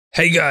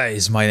Hey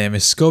guys, my name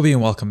is Scoby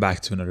and welcome back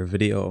to another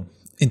video.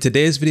 In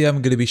today's video,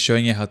 I'm going to be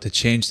showing you how to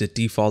change the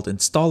default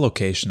install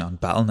location on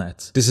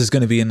Battle.net. This is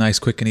going to be a nice,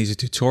 quick and easy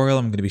tutorial.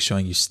 I'm going to be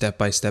showing you step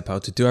by step how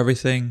to do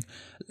everything.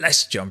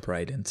 Let's jump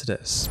right into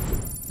this.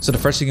 So the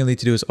first thing you'll need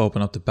to do is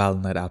open up the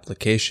Battle.net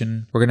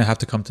application. We're going to have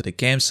to come to the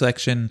game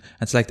selection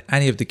and select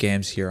any of the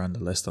games here on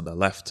the list on the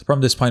left.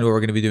 From this point, what we're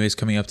going to be doing is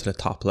coming up to the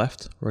top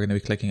left. We're going to be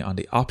clicking on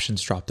the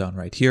options drop down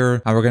right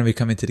here, and we're going to be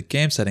coming to the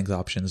game settings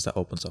options that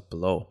opens up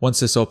below.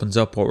 Once this opens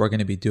up, what we're going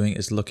to be doing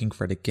is looking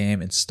for the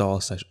game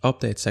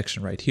install/update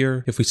section right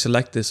here. If we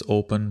select this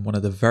open, one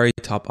of the very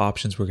top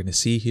options we're going to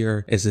see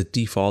here is the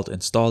default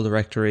install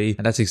directory,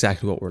 and that's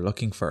exactly what we're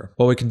looking for.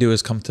 What we can do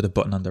is come to the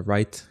button on the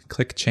right,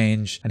 click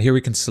change, and here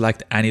we can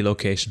select any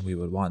location we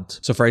would want.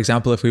 So for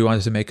example, if we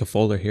wanted to make a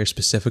folder here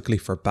specifically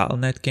for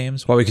Battle.net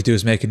games, what we could do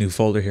is make a new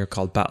folder here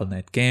called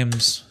Battle.net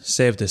games,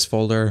 save this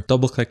folder,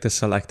 double click the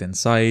select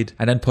inside,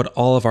 and then put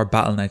all of our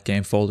Battle.net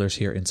game folders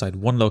here inside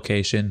one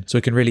location so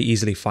we can really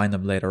easily find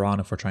them later on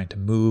if we're trying to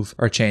move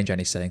or change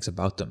any settings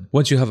about them.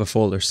 Once you have a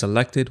folder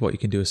selected, what you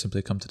can do is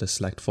simply come to the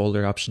select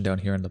folder option down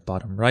here in the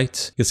bottom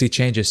right. You'll see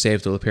changes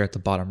saved will appear at the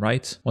bottom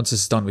right. Once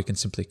this is done, we can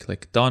simply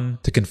click done.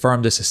 To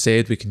confirm this is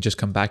saved, we can just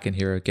come back in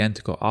here again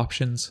to go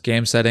options,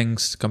 game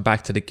settings, come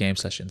back to the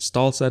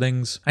game/install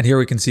settings, and here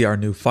we can see our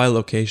new file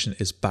location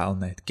is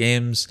Battle.net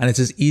games, and it's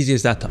as easy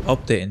as that to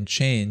update and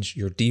change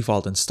your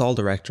default install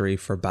directory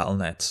for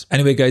Battle.net.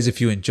 Anyway guys, if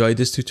you enjoyed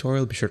this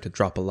tutorial, be sure to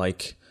drop a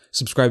like.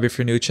 Subscribe if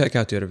you're new, check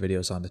out the other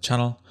videos on the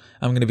channel.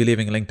 I'm going to be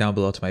leaving a link down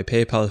below to my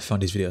PayPal if you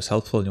found these videos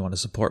helpful and you want to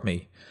support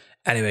me.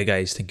 Anyway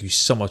guys, thank you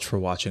so much for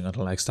watching.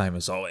 Until next time,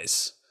 as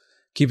always,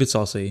 keep it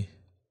saucy.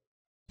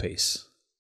 Peace.